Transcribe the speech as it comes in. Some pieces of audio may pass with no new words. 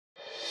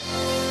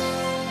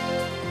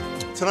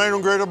Tonight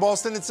on Greater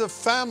Boston, it's a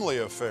family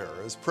affair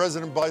as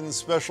President Biden's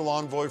special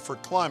envoy for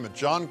climate,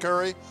 John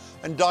Kerry,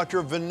 and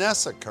Dr.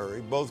 Vanessa Kerry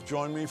both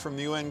join me from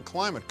the UN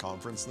climate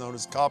conference known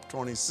as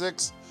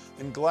COP26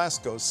 in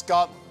Glasgow,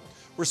 Scotland.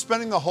 We're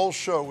spending the whole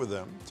show with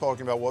them,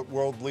 talking about what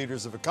world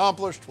leaders have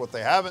accomplished, what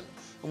they haven't,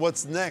 and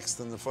what's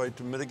next in the fight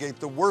to mitigate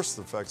the worst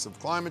effects of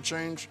climate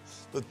change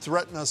that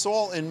threaten us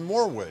all in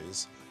more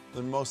ways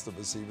than most of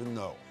us even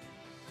know.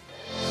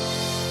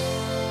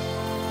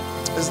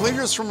 As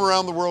leaders from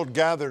around the world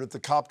gathered at the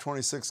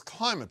COP26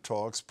 climate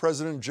talks,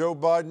 President Joe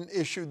Biden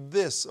issued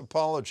this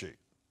apology.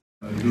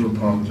 I do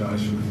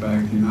apologize for the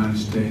fact the United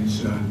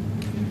States,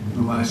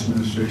 the last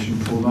administration,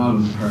 pulled out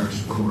of the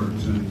Paris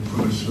Accords and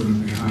put us sort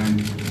of behind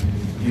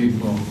the eight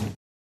ball.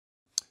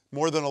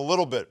 More than a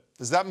little bit,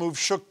 as that move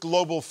shook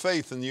global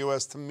faith in the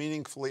U.S. to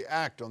meaningfully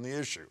act on the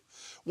issue.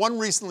 One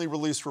recently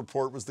released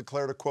report was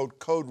declared a, quote,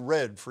 code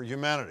red for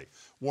humanity,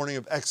 warning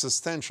of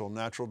existential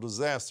natural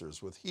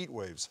disasters with heat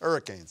waves,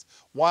 hurricanes,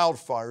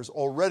 wildfires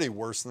already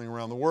worsening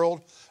around the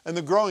world, and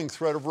the growing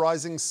threat of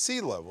rising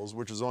sea levels,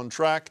 which is on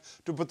track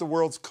to put the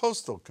world's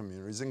coastal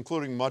communities,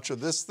 including much of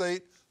this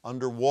state,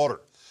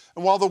 underwater.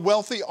 And while the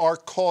wealthy are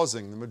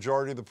causing the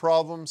majority of the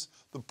problems,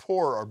 the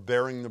poor are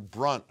bearing the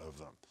brunt of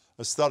them.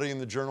 A study in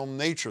the journal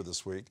Nature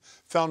this week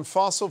found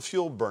fossil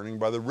fuel burning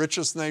by the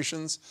richest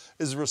nations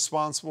is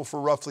responsible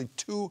for roughly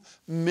 2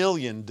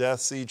 million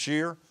deaths each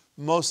year,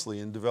 mostly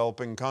in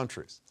developing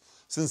countries.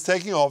 Since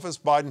taking office,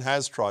 Biden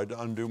has tried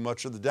to undo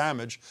much of the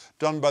damage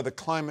done by the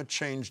climate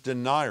change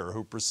denier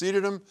who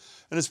preceded him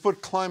and has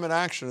put climate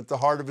action at the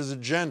heart of his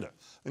agenda,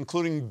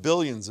 including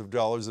billions of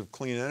dollars of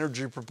clean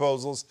energy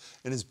proposals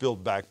in his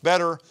Build Back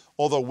Better,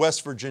 although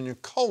West Virginia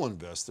coal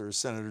investor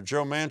Senator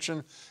Joe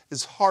Manchin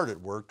is hard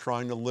at work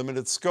trying to limit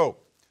its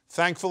scope.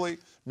 Thankfully,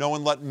 no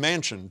one let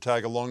Manchin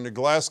tag along to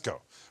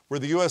Glasgow, where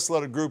the U.S.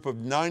 led a group of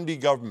 90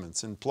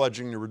 governments in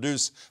pledging to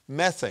reduce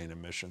methane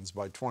emissions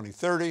by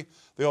 2030.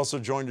 They also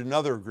joined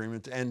another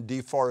agreement to end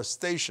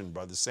deforestation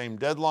by the same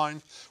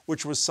deadline,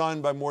 which was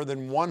signed by more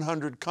than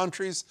 100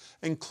 countries,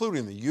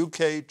 including the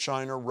UK,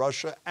 China,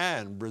 Russia,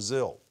 and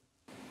Brazil.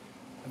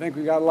 I think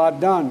we got a lot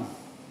done.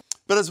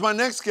 But as my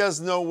next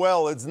guests know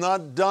well, it's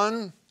not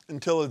done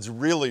until it's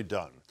really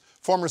done.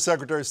 Former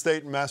Secretary of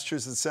State and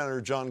Massachusetts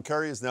Senator John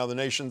Kerry is now the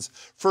nation's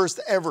first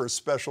ever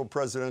special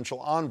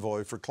presidential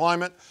envoy for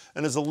climate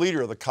and is a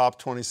leader of the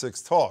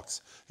COP26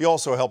 talks. He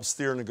also helped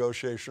steer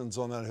negotiations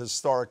on that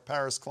historic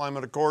Paris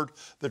Climate Accord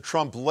that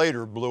Trump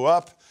later blew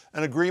up,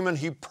 an agreement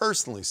he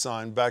personally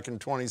signed back in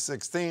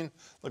 2016.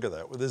 Look at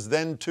that, with his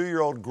then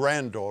 2-year-old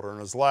granddaughter in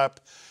his lap.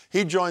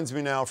 He joins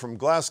me now from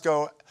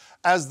Glasgow,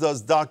 as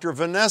does Dr.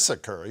 Vanessa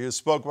Kerry, who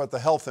spoke about the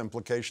health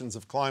implications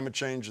of climate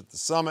change at the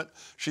summit.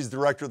 She's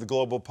director of the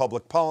Global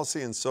Public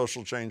Policy and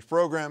Social Change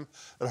Program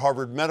at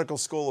Harvard Medical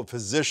School, a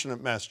physician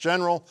at Mass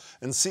General,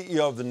 and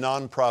CEO of the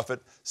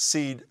nonprofit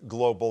Seed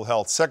Global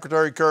Health.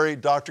 Secretary Kerry,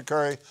 Dr.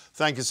 Kerry,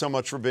 thank you so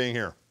much for being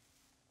here.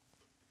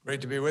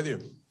 Great to be with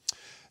you.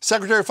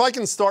 Secretary, if I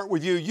can start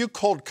with you, you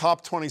called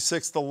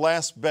COP26 the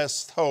last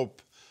best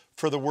hope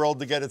for the world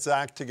to get its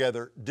act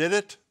together. Did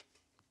it?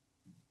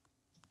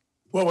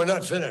 Well, we're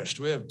not finished.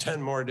 We have 10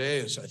 more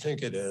days, I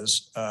think it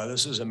is.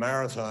 This is a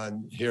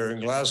marathon here in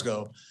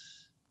Glasgow.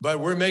 But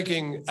we're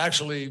making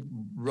actually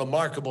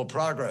remarkable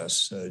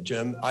progress,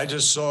 Jim. I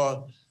just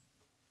saw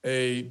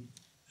an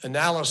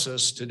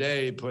analysis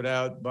today put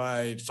out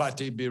by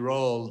Fatih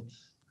Birol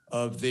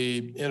of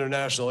the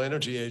International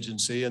Energy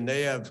Agency, and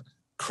they have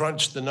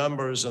crunched the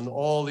numbers on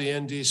all the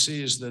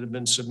NDCs that have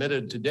been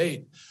submitted to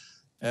date.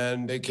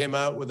 And they came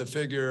out with a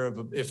figure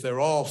of, if they're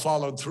all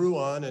followed through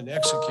on and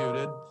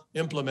executed,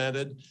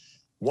 implemented,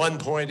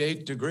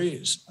 1.8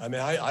 degrees. I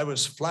mean, I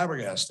was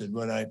flabbergasted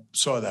when I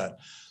saw that.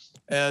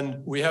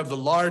 And we have the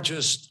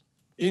largest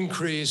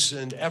increase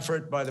in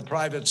effort by the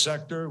private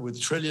sector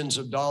with trillions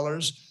of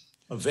dollars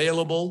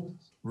available,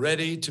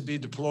 ready to be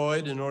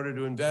deployed in order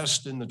to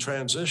invest in the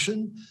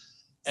transition.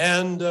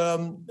 And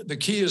the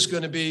key is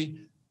going to be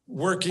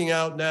working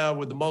out now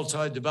with the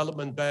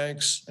multi-development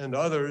banks and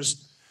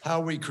others how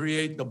we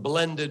create the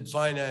blended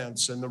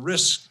finance and the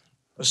risk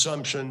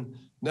assumption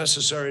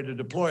necessary to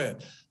deploy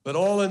it. But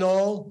all in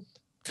all,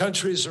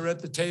 countries are at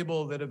the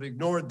table that have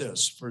ignored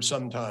this for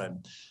some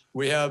time.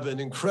 We have an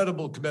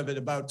incredible commitment.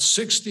 About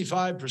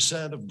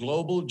 65% of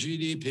global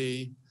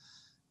GDP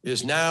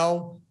is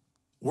now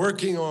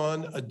working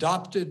on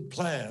adopted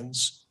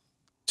plans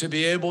to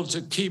be able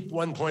to keep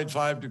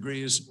 1.5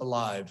 degrees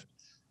alive.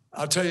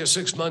 I'll tell you,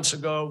 6 months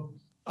ago,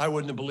 I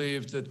wouldn't have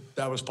believed that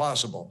that was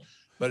possible,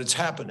 but it's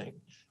happening.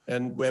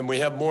 And we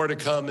have more to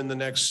come in the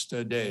next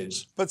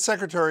days. But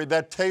Secretary,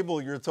 that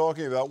table you're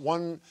talking about,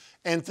 one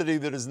entity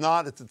that is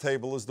not at the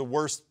table is the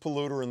worst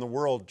polluter in the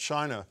world,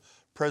 China.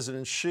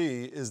 President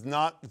Xi is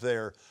not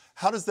there.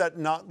 How does that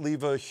not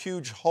leave a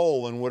huge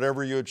hole in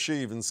whatever you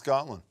achieve in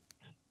Scotland?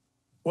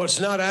 Well,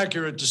 it's not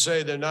accurate to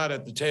say they're not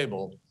at the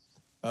table.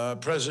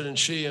 President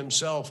Xi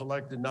himself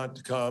elected not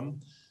to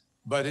come,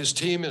 but his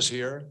team is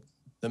here.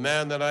 The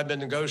man that I've been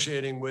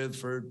negotiating with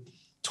for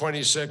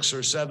 26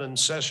 or 7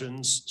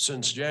 sessions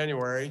since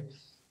January.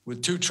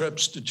 with 2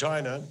 trips to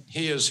China.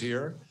 He is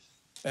here.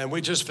 And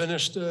we just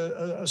finished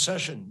a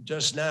session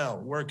just now,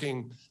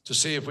 working to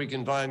see if we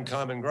can find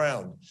common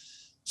ground.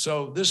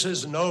 So this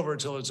isn't over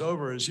till it's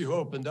over, as you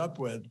opened up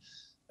with.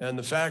 And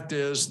the fact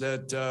is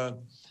that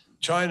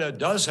China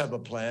does have a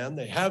plan.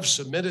 They have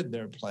submitted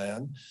their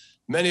plan.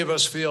 Many of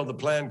us feel the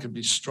plan could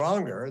be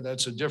stronger.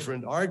 That's a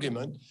different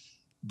argument.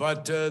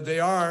 But they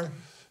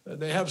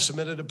have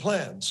submitted a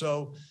plan.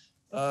 So,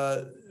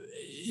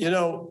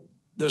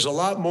 there's a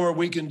lot more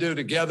we can do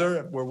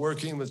together. We're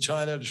working with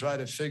China to try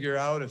to figure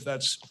out if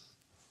that's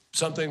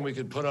something we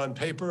could put on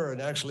paper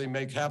and actually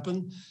make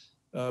happen.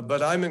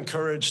 But I'm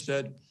encouraged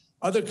that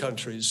other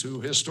countries who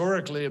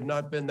historically have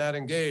not been that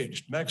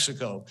engaged,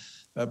 Mexico,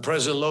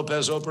 President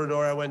Lopez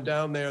Obrador, I went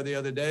down there the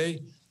other day.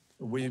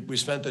 We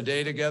spent the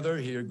day together.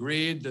 He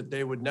agreed that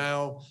they would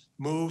now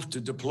move to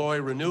deploy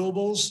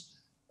renewables.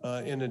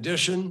 In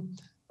addition,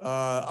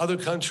 other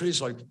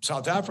countries like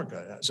South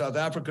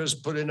Africa's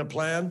put in a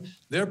plan.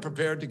 They're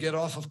prepared to get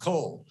off of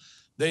coal.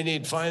 They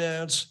need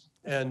finance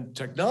and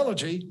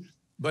technology,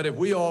 but if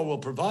we all will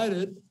provide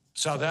it,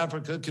 South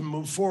Africa can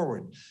move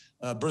forward.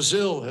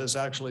 Brazil has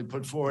actually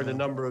put forward a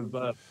number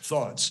of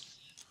thoughts.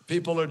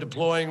 People are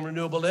deploying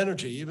renewable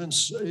energy,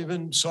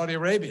 even Saudi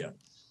Arabia.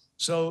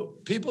 So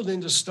people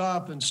need to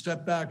stop and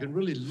step back and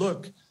really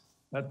look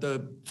at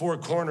the 4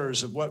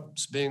 corners of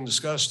what's being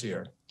discussed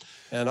here.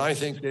 And I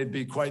think they'd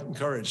be quite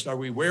encouraged. Are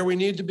we where we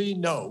need to be?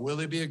 No. Will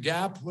there be a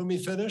gap when we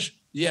finish?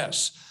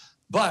 Yes.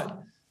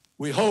 But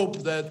we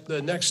hope that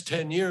the next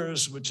 10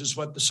 years, which is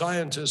what the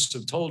scientists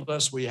have told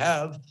us we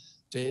have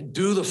to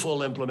do the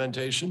full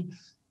implementation,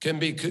 can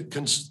be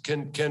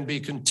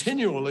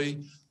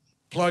continually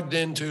plugged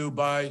into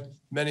by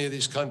many of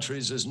these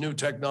countries as new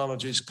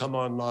technologies come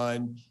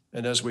online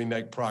and as we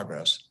make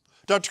progress.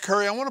 Dr.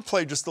 Kerry, I want to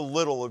play just a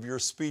little of your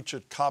speech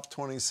at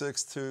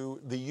COP26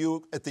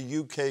 at the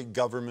UK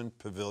Government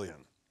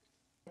Pavilion.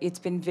 It's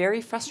been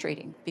very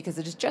frustrating because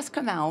it has just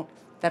come out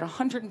that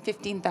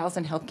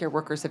 115,000 healthcare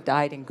workers have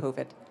died in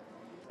COVID.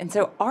 And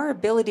so our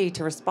ability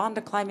to respond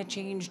to climate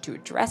change, to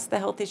address the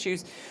health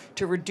issues,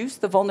 to reduce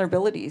the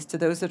vulnerabilities to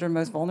those that are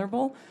most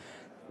vulnerable,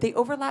 they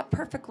overlap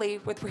perfectly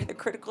with where the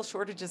critical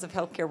shortages of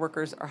healthcare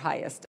workers are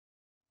highest.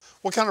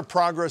 What kind of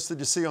progress did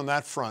you see on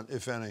that front,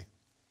 if any?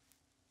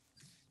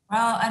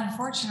 Well,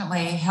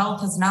 unfortunately,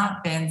 health has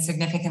not been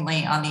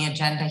significantly on the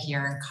agenda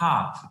here in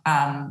COP.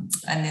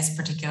 In this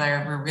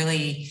particular,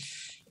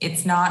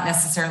 it's not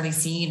necessarily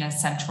seen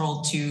as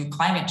central to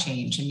climate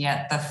change. And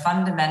yet the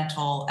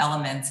fundamental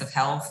elements of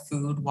health,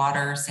 food,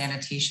 water,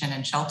 sanitation,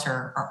 and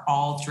shelter are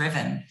all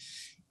driven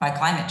by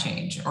climate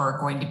change or are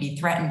going to be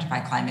threatened by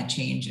climate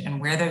change.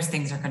 And where those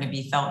things are going to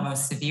be felt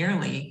most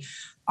severely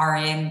are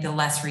in the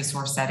less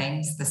resource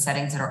settings, the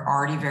settings that are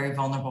already very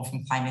vulnerable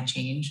from climate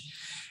change.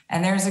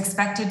 And there's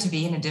expected to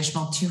be an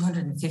additional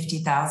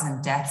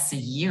 250,000 deaths a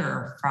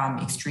year from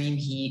extreme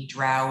heat,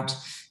 drought.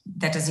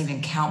 That doesn't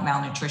even count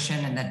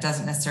malnutrition, and that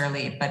doesn't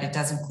necessarily, but it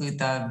does include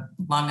the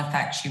lung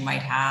effects you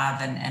might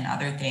have and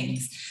other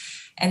things.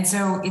 And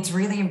so it's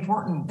really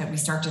important that we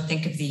start to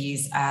think of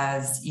these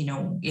as,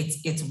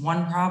 it's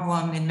one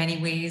problem in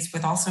many ways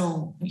with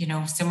also,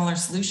 similar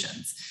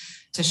solutions.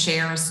 To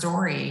share a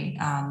story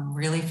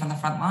really from the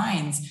front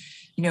lines.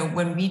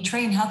 When we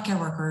train healthcare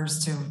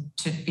workers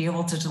to be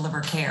able to deliver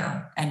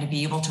care and to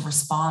be able to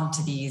respond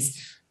to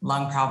these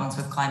lung problems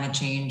with climate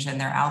change, and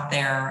they're out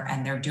there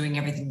and they're doing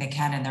everything they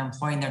can and they're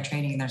employing their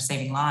training and they're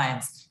saving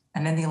lives,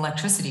 and then the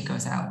electricity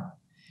goes out,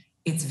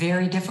 it's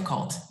very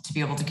difficult to be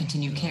able to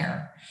continue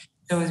care.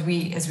 So as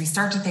we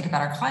start to think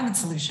about our climate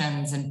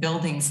solutions and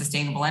building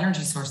sustainable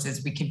energy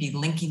sources, we can be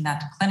linking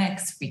that to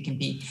clinics. We can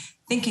be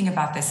thinking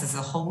about this as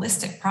a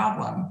holistic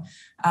problem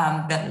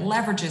that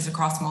leverages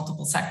across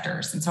multiple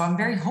sectors. And so I'm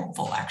very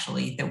hopeful,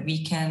 actually, that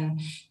we can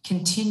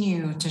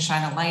continue to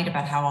shine a light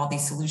about how all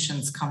these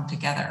solutions come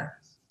together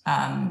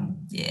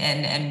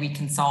and we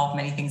can solve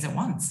many things at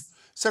once.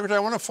 Secretary,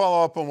 I want to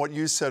follow up on what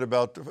you said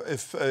about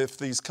if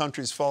these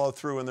countries follow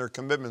through in their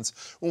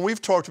commitments. When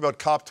we've talked about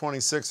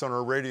COP26 on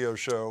our radio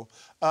show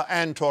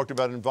and talked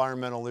about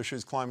environmental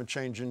issues, climate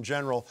change in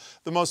general,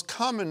 the most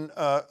common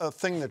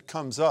thing that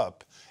comes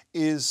up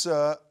is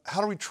how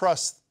do we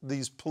trust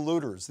these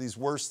polluters, these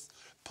worst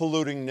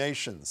polluting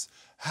nations?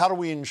 How do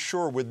we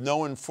ensure with no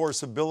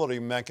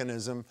enforceability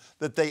mechanism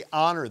that they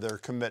honor their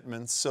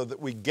commitments so that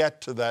we get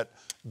to that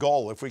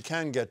goal, if we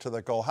can get to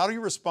that goal? How do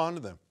you respond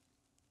to them?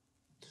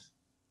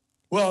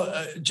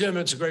 Well, Jim,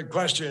 it's a great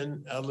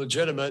question,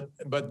 legitimate,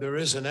 but there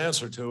is an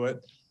answer to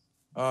it.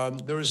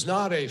 There is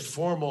not a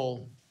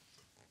formal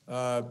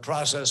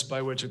process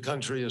by which a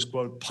country is,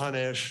 quote,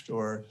 punished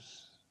or,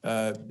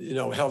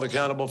 held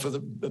accountable for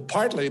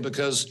partly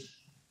because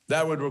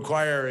that would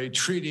require a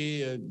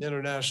treaty, an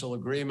international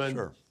agreement.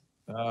 Sure.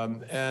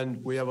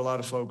 And we have a lot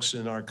of folks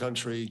in our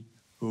country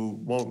who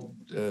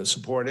won't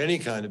support any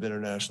kind of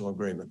international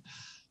agreement.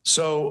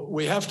 So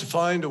we have to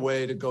find a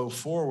way to go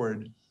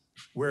forward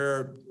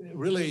where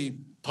really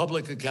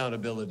public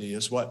accountability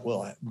is what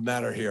will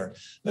matter here.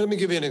 Let me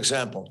give you an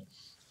example.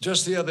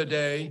 Just the other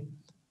day,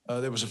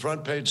 There was a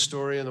front page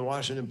story in the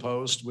Washington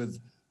Post with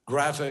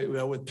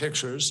with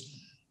pictures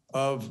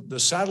of the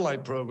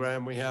satellite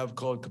program we have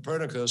called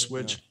Copernicus,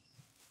 which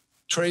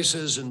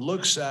traces and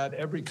looks at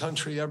every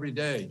country every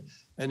day.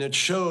 And it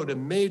showed a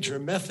major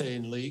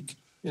methane leak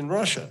in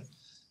Russia.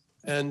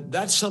 And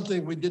that's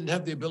something we didn't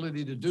have the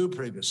ability to do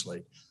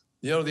previously.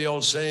 You know, the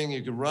old saying,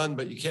 you can run,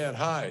 but you can't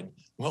hide.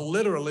 Well,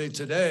 literally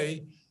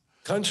today,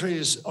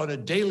 countries on a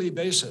daily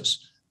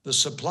basis, the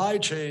supply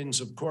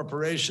chains of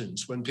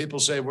corporations, when people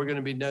say we're going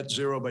to be net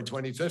zero by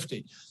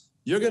 2050,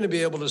 you're going to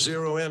be able to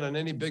zero in on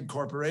any big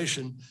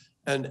corporation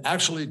and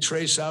actually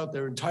trace out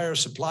their entire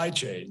supply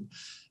chain.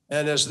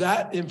 And as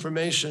that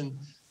information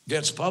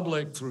gets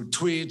public through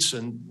tweets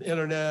and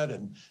internet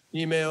and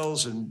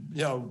emails and,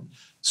 you know,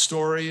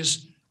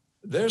 stories,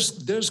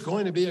 there's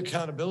going to be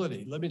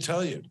accountability, let me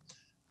tell you.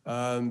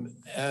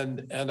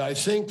 And I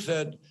think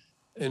that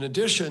in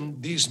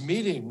addition, these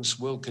meetings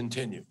will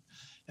continue.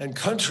 And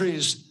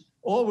countries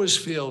always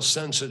feel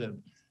sensitive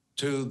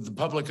to the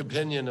public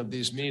opinion of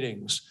these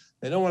meetings.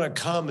 They don't want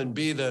to come and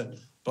be the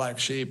black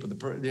sheep or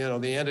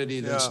the entity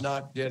that's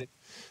not getting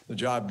the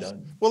job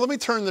done. Well, let me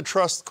turn the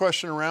trust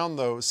question around,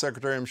 though,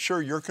 Secretary. I'm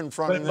sure you're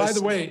confronting But this. by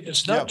the way,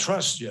 it's not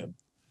trust, Jim.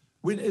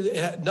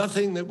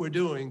 Nothing that we're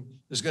doing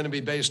is going to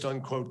be based on,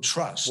 quote,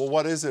 trust. Well,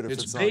 what is it if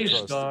it's not trust? It's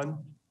based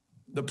on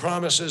the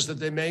promises that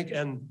they make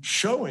and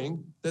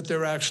showing that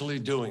they're actually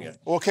doing it.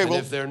 Okay, and well,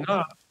 if they're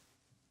not,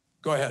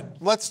 go ahead.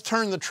 Let's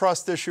turn the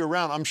trust issue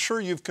around. I'm sure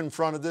you've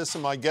confronted this,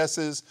 and my guess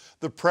is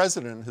the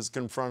president has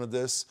confronted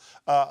this.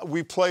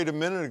 We played a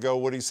minute ago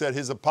what he said,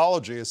 his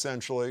apology,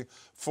 essentially,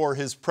 for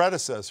his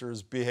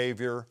predecessor's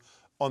behavior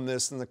on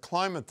this and the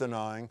climate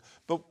denying.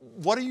 But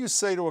what do you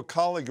say to a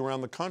colleague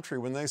around the country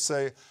when they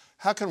say,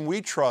 how can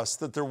we trust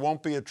that there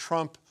won't be a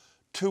Trump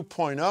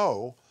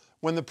 2.0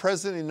 when the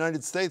president of the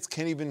United States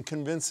can't even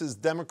convince his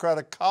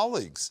Democratic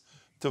colleagues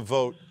to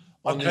vote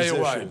on these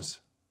issues?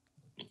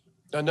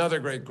 Another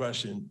great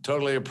question,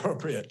 totally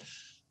appropriate.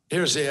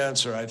 Here's the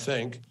answer, I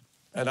think,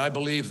 and I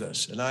believe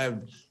this, and I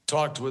have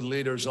talked with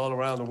leaders all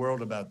around the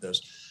world about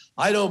this.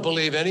 I don't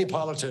believe any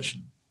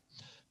politician,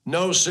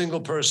 no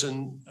single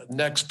person,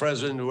 next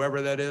president,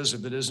 whoever that is,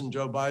 if it isn't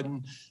Joe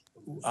Biden,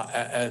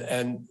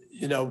 and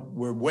you know,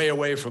 we're way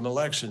away from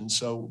elections,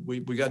 so we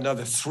got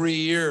another 3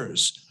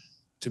 years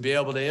to be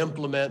able to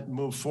implement and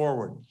move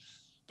forward.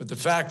 But the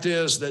fact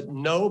is that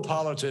no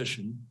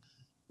politician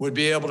would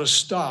be able to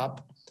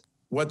stop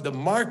what the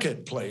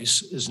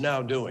marketplace is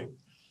now doing.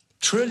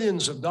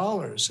 Trillions of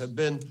dollars have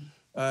been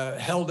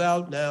held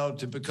out now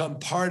to become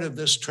part of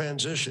this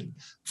transition.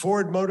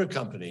 Ford Motor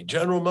Company,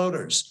 General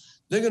Motors,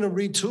 they're going to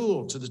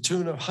retool to the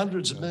tune of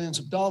hundreds of millions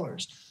of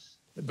dollars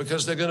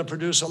because they're going to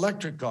produce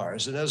electric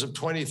cars. And as of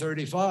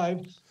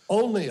 2035,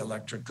 only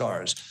electric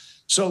cars.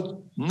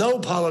 So no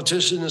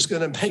politician is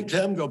going to make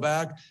them go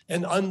back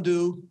and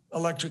undo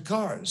electric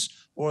cars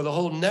or the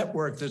whole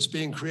network that's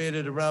being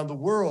created around the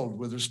world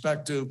with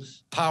respect to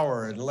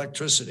power and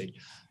electricity.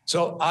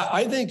 So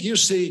I think you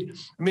see,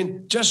 I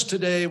mean, just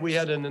today we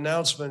had an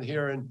announcement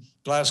here in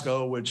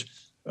Glasgow, which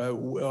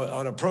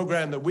on a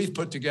program that we've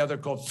put together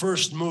called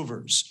First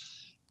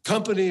Movers,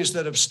 companies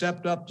that have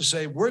stepped up to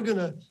say, we're going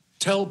to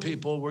tell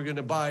people we're going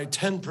to buy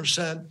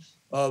 10%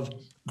 of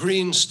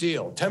green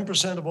steel,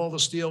 10% of all the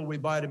steel we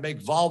buy to make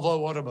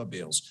Volvo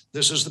automobiles.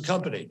 This is the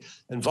company.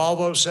 And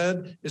Volvo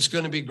said it's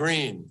going to be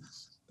green.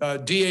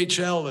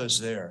 DHL is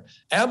there.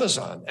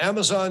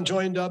 Amazon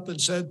joined up and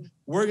said,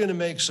 we're going to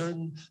make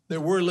certain that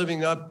we're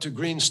living up to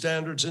green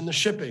standards in the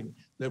shipping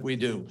that we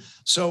do.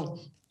 So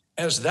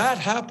as that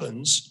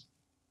happens,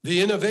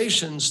 the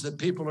innovations that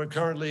people are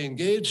currently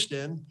engaged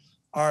in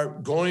are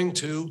going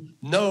to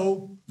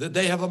know that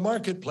they have a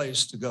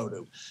marketplace to go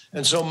to.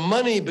 And so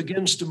money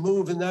begins to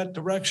move in that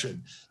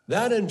direction.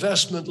 That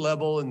investment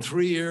level in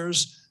 3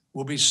 years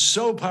will be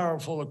so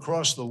powerful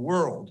across the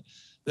world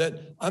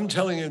that I'm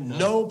telling you,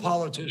 no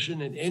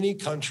politician in any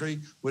country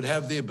would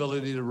have the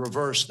ability to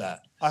reverse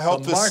that. I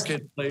hope the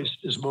marketplace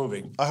is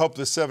moving. I hope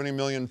the 70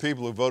 million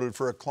people who voted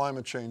for a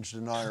climate change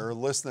denier are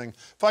listening.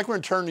 If I can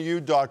return to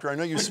you, Doctor, I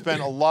know you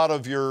spent a lot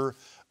of your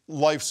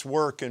life's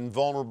work in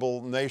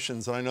vulnerable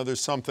nations, and I know there's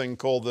something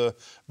called the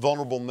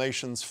Vulnerable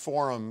Nations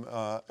Forum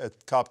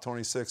at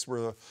COP26,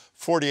 where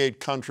 48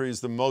 countries,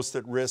 the most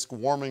at risk,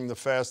 warming the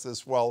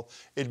fastest while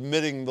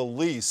admitting the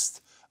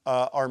least,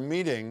 are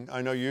meeting.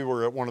 I know you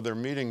were at one of their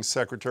meetings,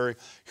 Secretary.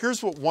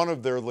 Here's what one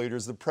of their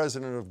leaders, the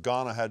president of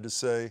Ghana, had to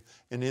say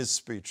in his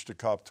speech to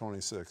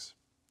COP26.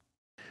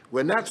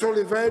 We're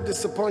naturally very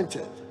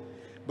disappointed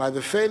by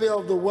the failure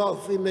of the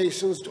wealthy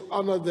nations to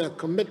honor their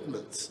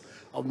commitments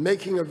of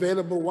making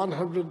available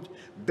 $100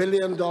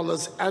 billion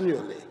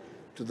annually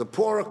to the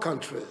poorer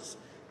countries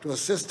to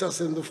assist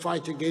us in the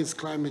fight against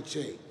climate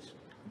change.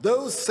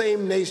 Those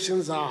same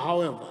nations are,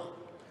 however,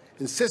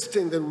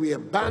 insisting that we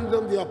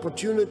abandon the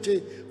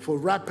opportunity for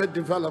rapid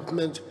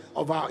development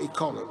of our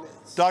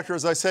economies. Doctor,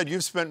 as I said,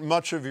 you've spent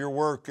much of your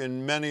work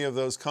in many of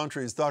those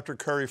countries. Dr.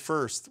 Kerry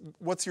first,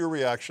 what's your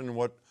reaction to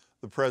what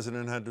the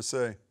president had to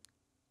say?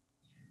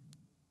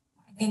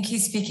 I think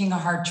he's speaking a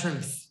hard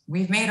truth.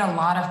 We've made a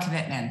lot of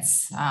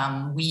commitments.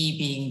 We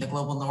being the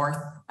global north,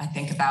 I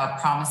think about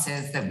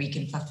promises that we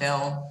can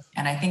fulfill.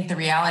 And I think the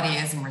reality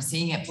is, and we're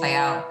seeing it play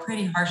out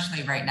pretty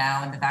harshly right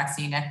now in the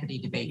vaccine equity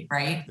debate,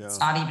 right? Yeah. It's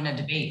not even a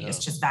debate,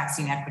 it's just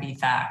vaccine equity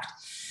fact.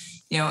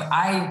 You know,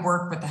 I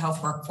work with the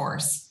health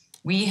workforce.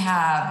 We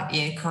have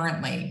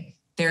currently,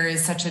 there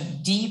is such a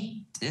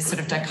deep sort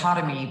of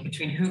dichotomy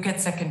between who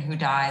gets sick and who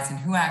dies and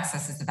who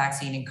accesses the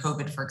vaccine in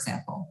COVID, for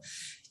example.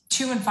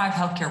 2 in 5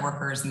 healthcare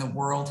workers in the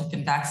world have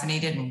been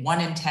vaccinated, and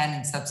 1 in 10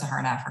 in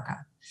sub-Saharan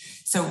Africa.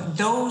 So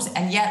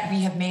and yet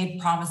we have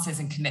made promises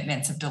and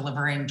commitments of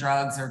delivering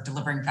drugs or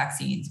delivering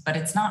vaccines, but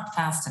it's not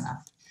fast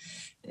enough.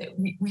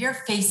 We are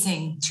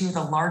facing 2 of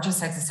the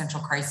largest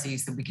existential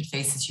crises that we could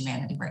face as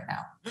humanity right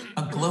now.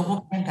 A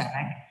global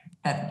pandemic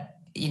that,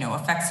 you know,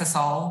 affects us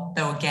all,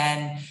 though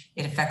again,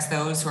 it affects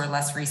those who are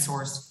less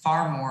resourced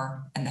far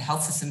more, and the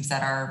health systems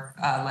that are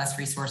less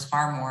resourced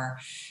far more,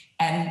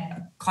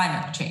 and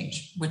climate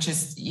change, which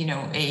is, you know,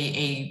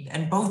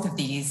 and both of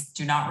these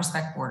do not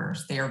respect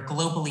borders. They are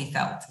globally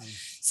felt.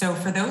 So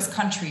for those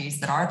countries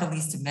that are the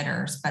least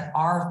emitters, but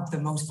are the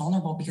most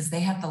vulnerable because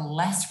they have the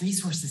less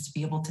resources to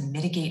be able to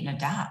mitigate and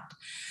adapt,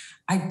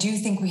 I do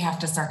think we have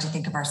to start to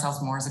think of ourselves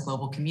more as a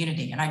global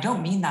community. And I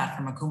don't mean that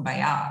from a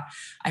kumbaya.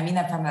 I mean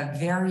that from a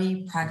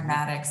very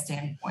pragmatic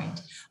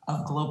standpoint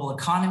of global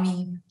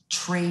economy,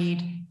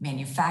 trade,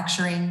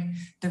 manufacturing.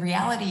 The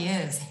reality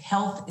is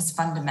health is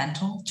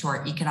fundamental to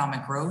our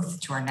economic growth,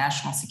 to our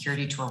national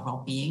security, to our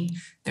well-being.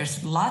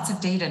 There's lots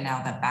of data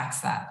now that backs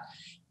that.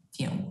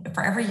 You know,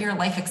 for every year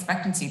life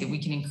expectancy that we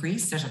can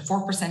increase, there's a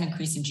 4%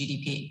 increase in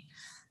GDP.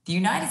 The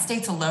United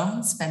States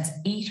alone spends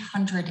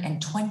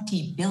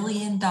 $820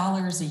 billion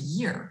a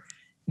year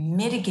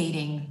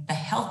mitigating the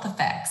health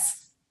effects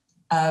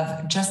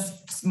of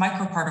just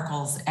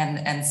microparticles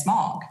and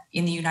smog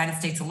in the United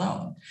States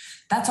alone.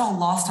 That's all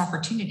lost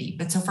opportunity.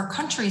 But so for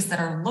countries that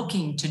are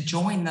looking to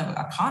join the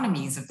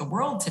economies of the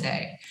world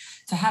today,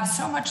 to have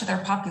so much of their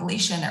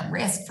population at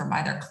risk from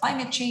either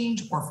climate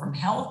change or from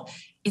health,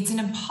 it's an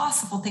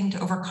impossible thing to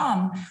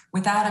overcome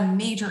without a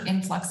major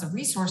influx of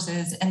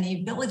resources and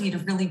the ability to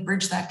really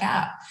bridge that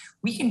gap.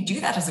 We can do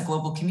that as a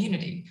global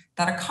community.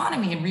 That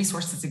economy and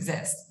resources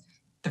exist.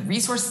 The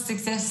resources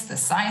exist, the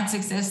science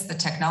exists, the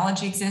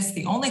technology exists.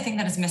 The only thing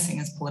that is missing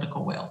is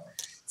political will.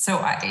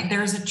 So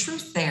there's a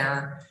truth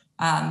there,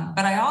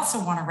 but I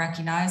also want to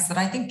recognize that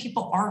I think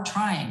people are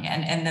trying,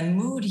 and the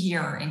mood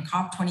here in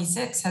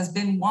COP26 has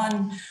been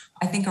one,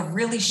 I think, of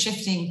really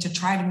shifting to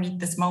try to meet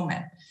this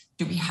moment.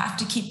 Do we have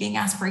to keep being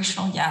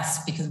aspirational?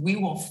 Yes, because we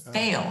will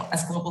fail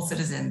as global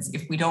citizens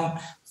if we don't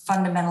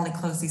fundamentally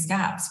close these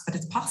gaps, but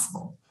it's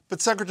possible.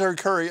 But Secretary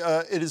Kerry,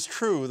 it is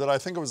true that I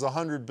think it was a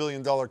 $100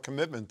 billion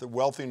commitment that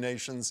wealthy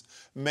nations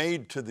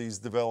made to these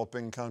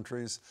developing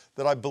countries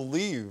that I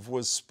believe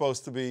was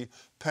supposed to be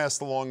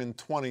passed along in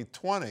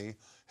 2020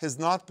 has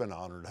not been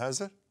honored,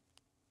 has it?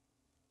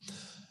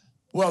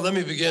 Well, let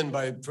me begin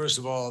by, first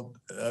of all,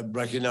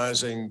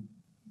 recognizing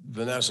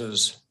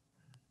Vanessa's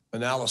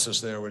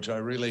analysis there, which I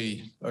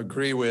really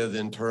agree with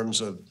in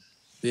terms of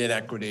the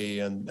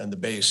inequity and the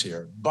base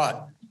here.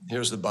 But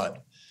here's the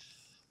but.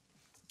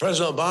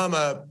 President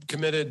Obama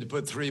committed to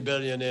put $3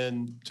 billion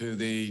into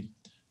the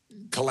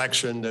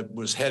collection that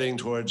was heading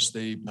towards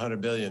the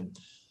 $100 billion.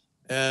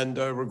 And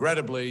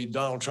regrettably,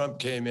 Donald Trump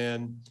came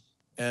in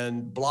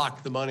and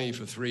blocked the money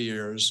for 3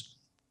 years.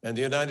 And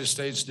the United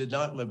States did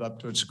not live up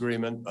to its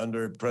agreement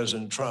under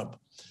President Trump.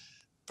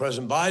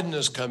 President Biden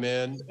has come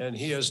in, and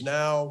he has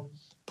now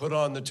put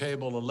on the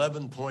table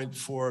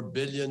 $11.4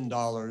 billion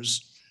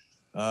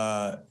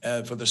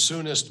for the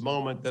soonest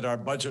moment that our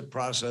budget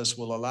process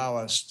will allow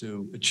us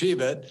to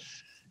achieve it.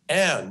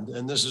 And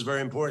this is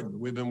very important,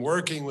 we've been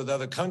working with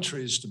other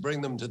countries to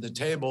bring them to the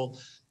table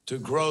to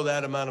grow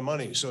that amount of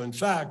money. So in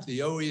fact, the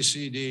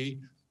OECD,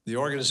 the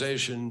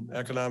Organization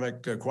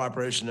Economic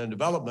Cooperation and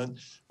Development,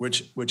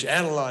 which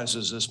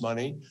analyzes this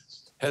money,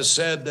 has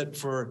said that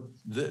for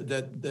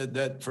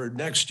for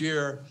next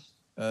year,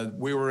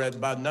 we were at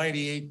about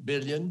 98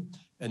 billion.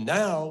 And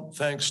now,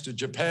 thanks to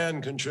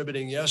Japan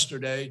contributing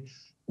yesterday,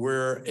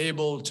 we're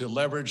able to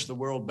leverage the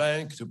World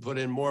Bank to put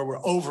in more.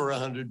 We're over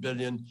 100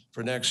 billion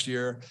for next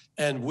year.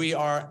 And we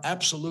are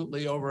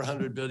absolutely over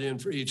 100 billion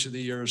for each of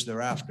the years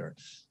thereafter.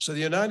 So the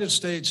United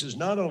States is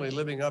not only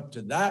living up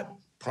to that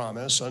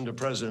promise under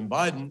President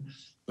Biden,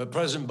 but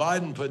President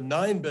Biden put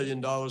 $9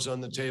 billion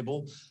on the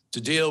table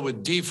to deal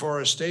with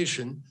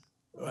deforestation.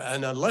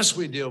 And unless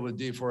we deal with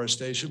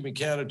deforestation, we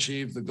can't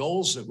achieve the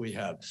goals that we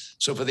have.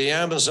 So for the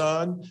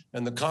Amazon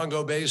and the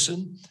Congo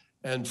Basin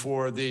and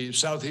for the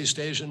Southeast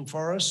Asian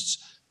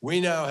forests,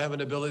 we now have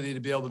an ability to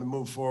be able to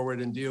move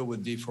forward and deal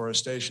with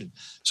deforestation.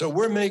 So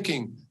we're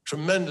making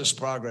tremendous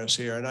progress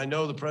here. And I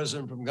know the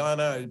president from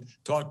Ghana, I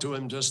talked to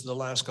him just in the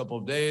last couple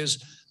of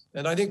days.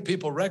 And I think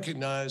people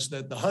recognize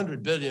that the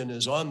 100 billion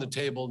is on the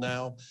table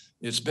now.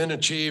 It's been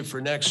achieved for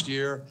next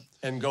year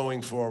and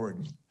going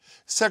forward.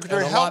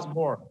 Secretary,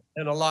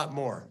 and a lot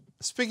more.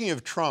 Speaking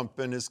of Trump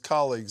and his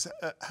colleagues,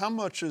 how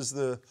much is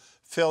the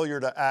failure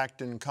to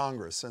act in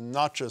Congress, and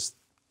not just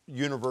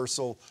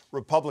universal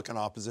Republican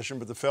opposition,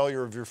 but the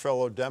failure of your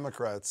fellow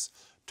Democrats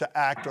to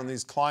act on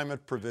these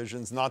climate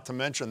provisions, not to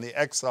mention the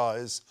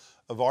excise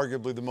of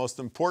arguably the most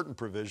important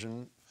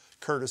provision,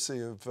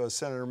 courtesy of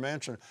Senator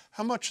Manchin.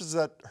 How much does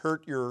that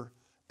hurt your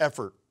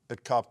effort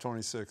at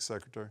COP26,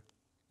 Secretary?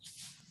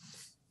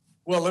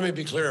 Well, let me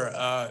be clear.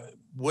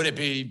 Would it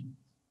be,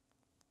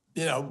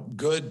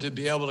 good to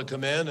be able to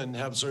come in and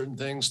have certain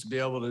things to be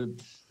able to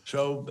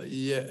show?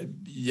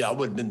 Yeah, it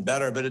would have been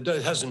better, but it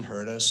hasn't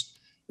hurt us.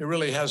 It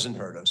really hasn't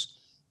hurt us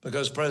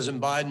because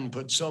President Biden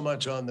put so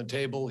much on the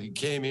table. He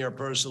came here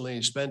personally.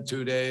 He spent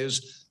 2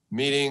 days,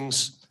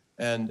 meetings,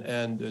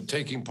 and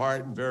taking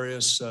part in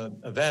various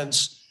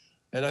events.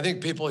 And I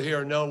think people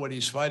here know what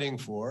he's fighting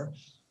for.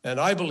 And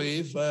I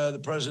believe the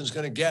president's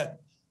going to get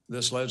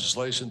this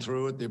legislation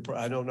through it.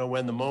 I don't know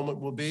when the moment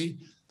will be,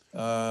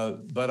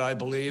 but I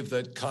believe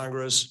that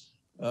Congress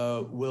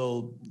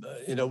will,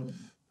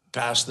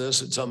 pass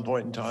this at some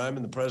point in time,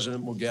 and the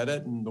president will get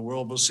it, and the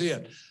world will see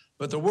it.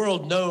 But the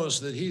world knows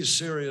that he's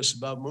serious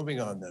about moving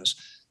on this.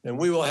 And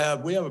we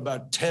have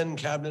about 10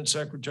 cabinet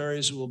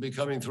secretaries who will be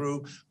coming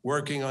through,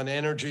 working on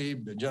energy,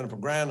 Jennifer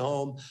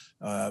Granholm,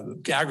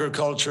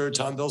 agriculture,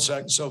 Tom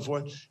Vilsack, and so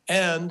forth.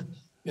 And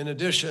in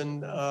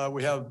addition,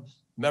 we have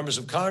members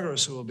of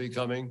Congress who will be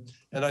coming,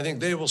 and I think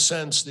they will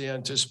sense the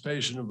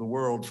anticipation of the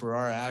world for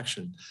our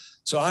action.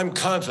 So I'm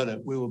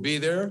confident we will be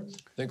there.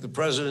 I think the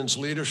president's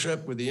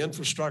leadership with the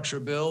infrastructure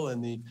bill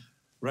and the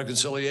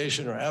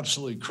reconciliation are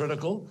absolutely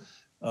critical.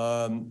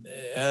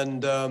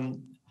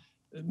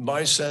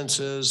 My sense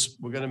is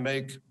we're going to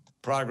make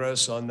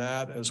progress on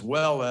that, as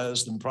well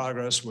as the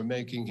progress we're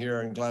making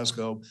here in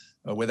Glasgow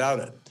without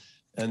it.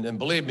 And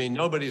believe me,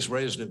 nobody's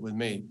raised it with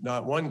me.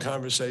 Not one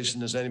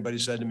conversation has anybody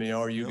said to me,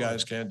 oh, you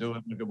guys can't do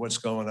it. Look at what's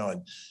going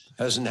on.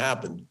 Hasn't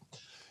happened.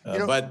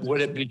 But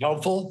would it be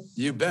helpful?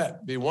 You bet.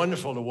 It'd be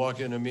wonderful to walk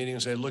into a meeting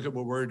and say, look at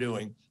what we're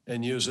doing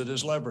and use it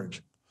as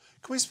leverage.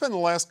 Can we spend the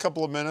last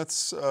couple of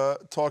minutes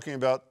talking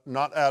about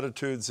not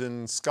attitudes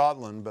in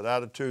Scotland, but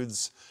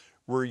attitudes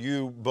where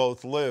you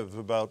both live,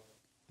 about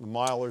a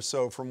mile or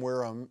so from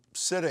where I'm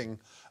sitting?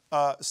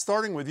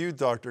 Starting with you,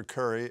 Dr.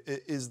 Kerry,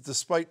 is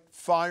despite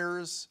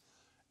fires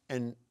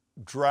and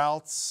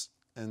droughts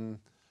and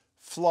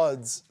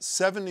floods,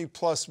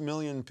 70+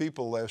 million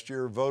people last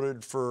year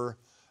voted for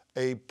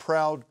a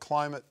proud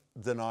climate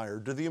denier.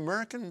 Do the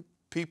American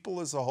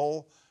people as a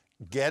whole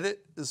get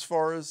it as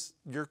far as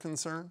you're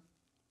concerned?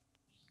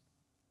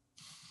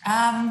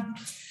 I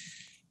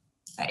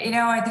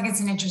think it's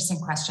an interesting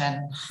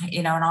question,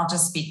 and I'll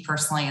just speak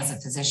personally as a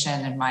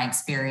physician and my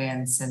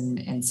experience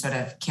and sort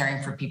of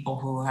caring for people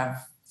who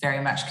have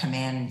very much come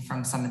in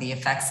from some of the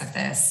effects of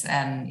this.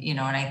 And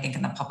I think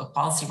in the public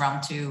policy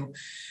realm too,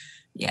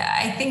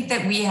 I think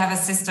that we have a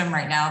system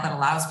right now that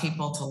allows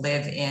people to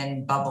live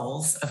in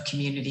bubbles of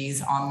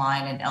communities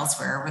online and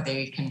elsewhere where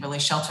they can really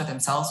shelter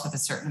themselves with a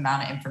certain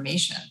amount of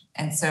information.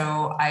 And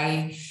so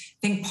I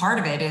think part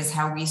of it is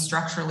how we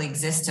structurally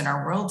exist in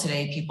our world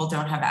today. People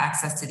don't have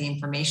access to the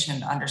information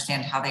to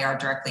understand how they are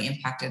directly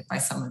impacted by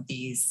some of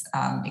these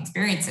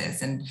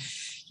experiences. And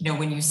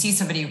when you see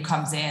somebody who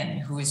comes in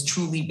who has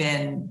truly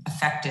been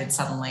affected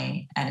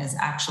suddenly and is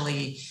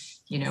actually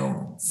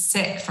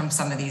sick from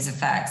some of these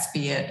effects,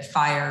 be it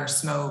fire,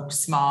 smoke,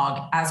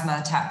 smog, asthma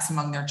attacks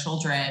among their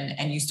children,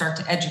 and you start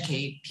to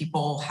educate,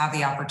 people have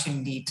the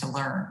opportunity to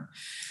learn.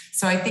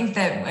 So I think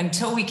that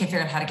until we can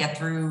figure out how to get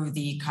through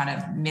the kind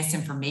of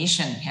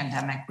misinformation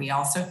pandemic we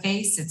also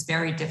face, it's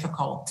very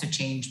difficult to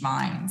change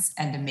minds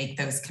and to make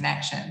those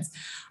connections.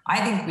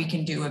 I think we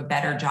can do a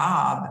better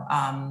job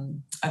of,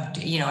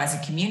 as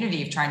a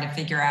community, of trying to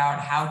figure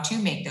out how to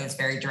make those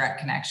very direct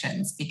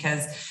connections,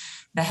 because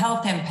the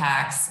health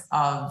impacts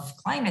of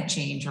climate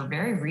change are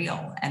very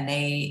real. And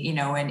they,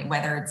 and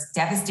whether it's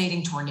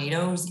devastating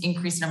tornadoes,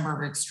 increased number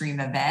of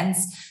extreme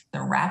events,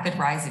 the rapid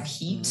rise of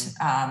heat,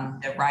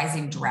 the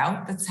rising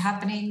drought that's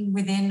happening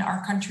within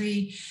our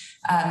country,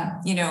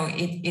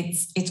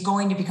 it's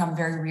going to become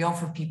very real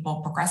for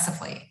people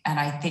progressively. And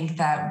I think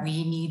that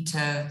we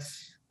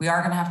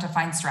are going to have to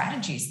find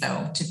strategies,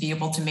 though, to be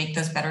able to make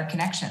those better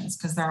connections,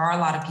 because there are a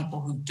lot of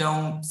people who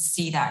don't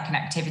see that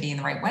connectivity in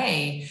the right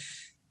way.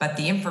 But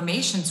the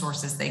information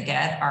sources they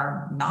get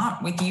are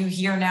not with you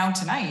here now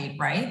tonight,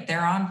 right?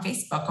 They're on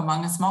Facebook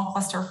among a small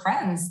cluster of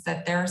friends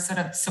that they're sort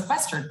of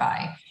sequestered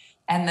by.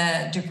 And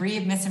the degree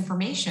of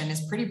misinformation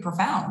is pretty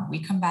profound. We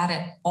combat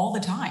it all the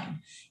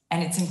time.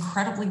 And it's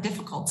incredibly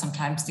difficult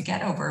sometimes to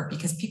get over,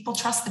 because people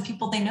trust the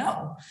people they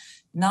know,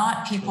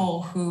 not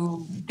people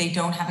who they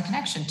don't have a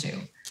connection to.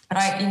 But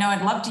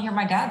I'd love to hear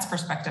my dad's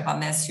perspective on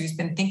this, who's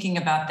been thinking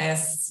about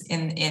this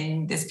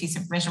in this piece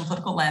of information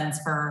political lens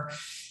for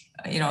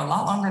a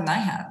lot longer than I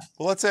have.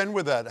 Well, let's end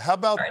with that. How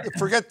about,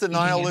 forget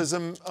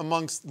denialism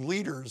amongst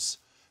leaders.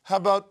 How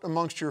about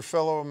amongst your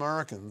fellow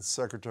Americans,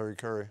 Secretary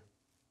Kerry?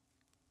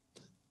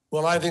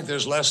 Well, I think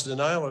there's less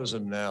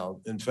denialism now.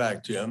 In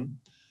fact, Jim,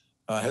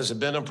 has it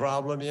been a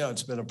problem? Yeah,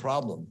 it's been a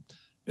problem.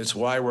 It's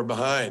why we're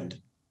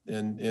behind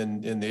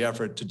in the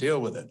effort to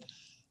deal with it.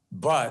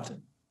 But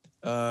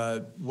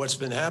what's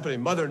been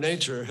happening, Mother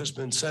Nature has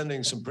been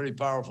sending some pretty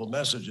powerful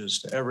messages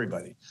to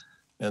everybody.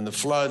 And the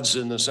floods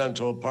in the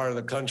central part of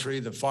the country,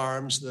 the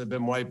farms that have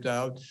been wiped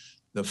out,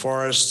 the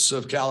forests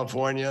of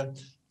California,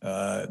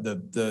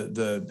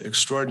 the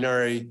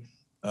extraordinary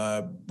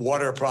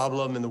water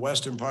problem in the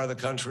western part of the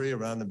country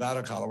around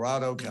Nevada,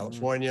 Colorado,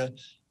 California,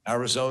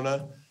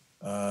 Arizona,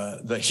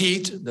 the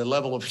heat, the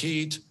level of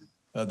heat,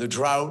 the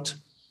drought,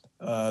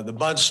 the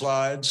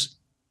mudslides.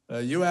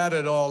 You add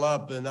it all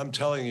up, and I'm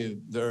telling you,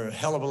 there are a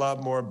hell of a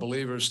lot more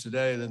believers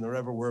today than there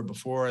ever were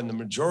before, and the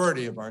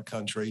majority of our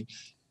country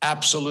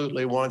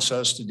absolutely wants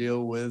us to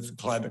deal with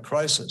climate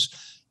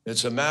crisis.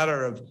 It's a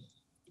matter of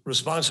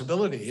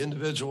responsibility,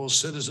 individual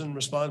citizen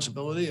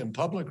responsibility and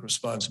public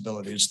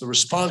responsibility. It's the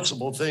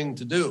responsible thing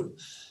to do.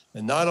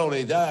 And not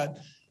only that,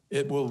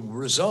 it will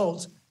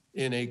result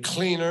in a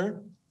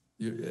cleaner,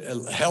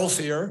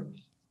 healthier,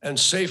 and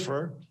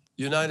safer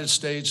United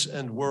States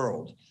and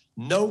world.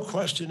 No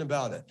question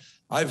about it.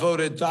 I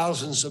voted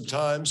thousands of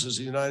times as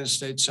a United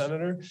States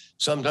Senator.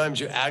 Sometimes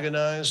you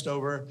agonized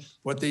over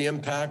what the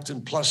impact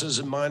and pluses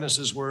and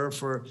minuses were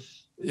for,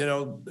 you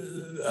know,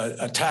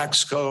 a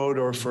tax code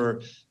or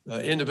for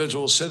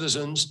individual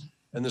citizens.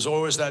 And there's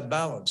always that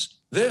balance.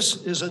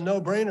 This is a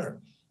no-brainer.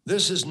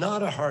 This is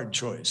not a hard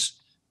choice.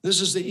 This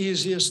is the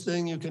easiest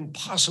thing you can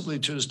possibly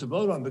choose to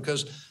vote on,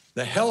 because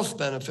the health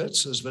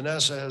benefits, as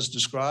Vanessa has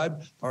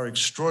described, are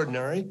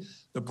extraordinary.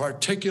 The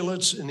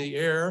particulates in the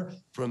air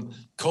from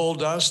coal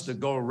dust that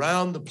go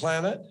around the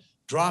planet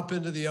drop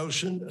into the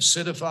ocean,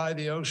 acidify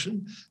the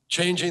ocean,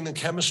 changing the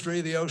chemistry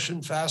of the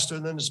ocean faster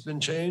than it's been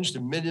changed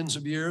in millions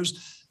of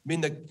years. I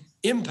mean, the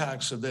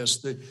impacts of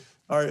this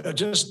are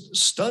just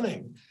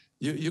stunning.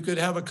 You could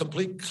have a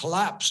complete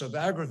collapse of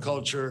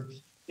agriculture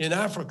in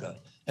Africa,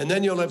 and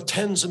then you'll have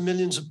tens of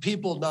millions of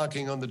people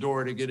knocking on the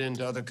door to get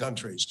into other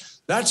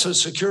countries. That's a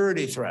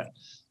security threat.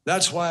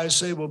 That's why I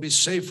say we'll be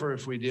safer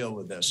if we deal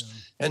with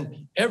this.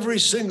 And every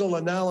single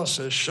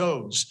analysis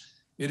shows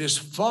it is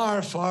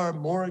far, far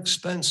more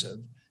expensive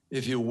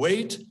if you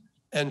wait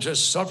and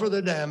just suffer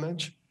the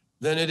damage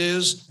than it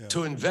is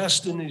to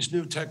invest in these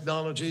new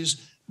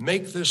technologies,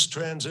 make this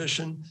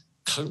transition,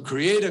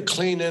 create a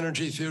clean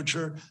energy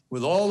future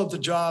with all of the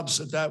jobs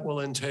that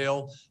will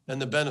entail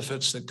and the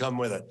benefits that come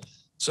with it.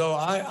 So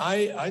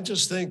I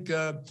just think,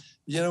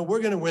 you know,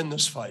 we're going to win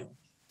this fight.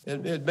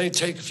 It may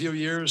take a few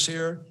years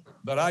here,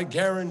 but I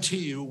guarantee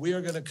you we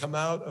are going to come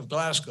out of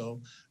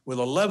Glasgow with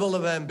a level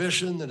of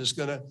ambition that is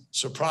going to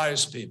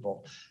surprise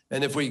people.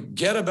 And if we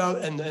get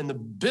about, and the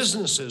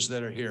businesses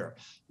that are here,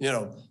 you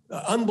know,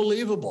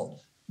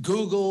 unbelievable.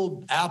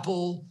 Google,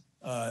 Apple,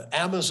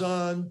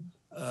 Amazon,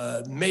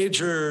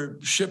 major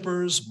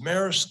shippers,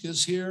 Maersk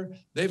is here.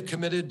 They've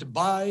committed to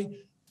buy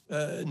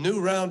a new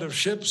round of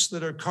ships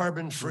that are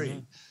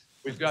carbon-free.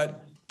 We've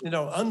got, you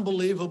know,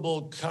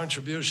 unbelievable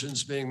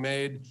contributions being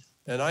made,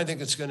 and I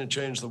think it's going to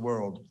change the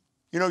world.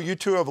 You know, you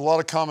two have a lot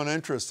of common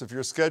interests. If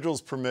your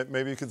schedules permit,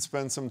 maybe you could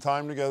spend some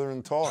time together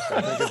and talk.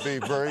 I think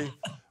it'd be very,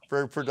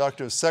 very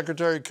productive.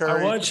 Secretary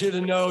Kerry. I want you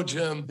to know,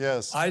 Jim,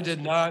 yes, I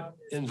did not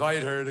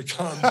invite her to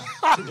come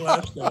to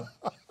Glasgow.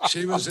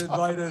 She was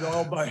invited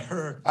all by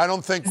her. I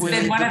don't think we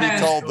need to be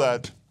told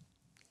that.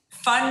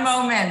 Fun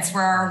moments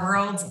where our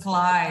worlds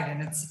collide,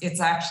 and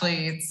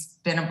it's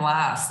been a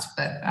blast.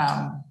 But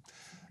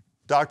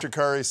Dr.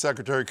 Kerry,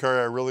 Secretary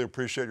Kerry, I really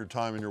appreciate your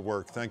time and your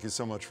work. Thank you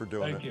so much for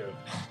doing it. Thank you.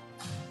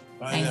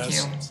 Thank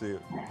you. See you.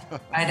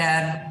 Bye,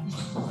 Dad.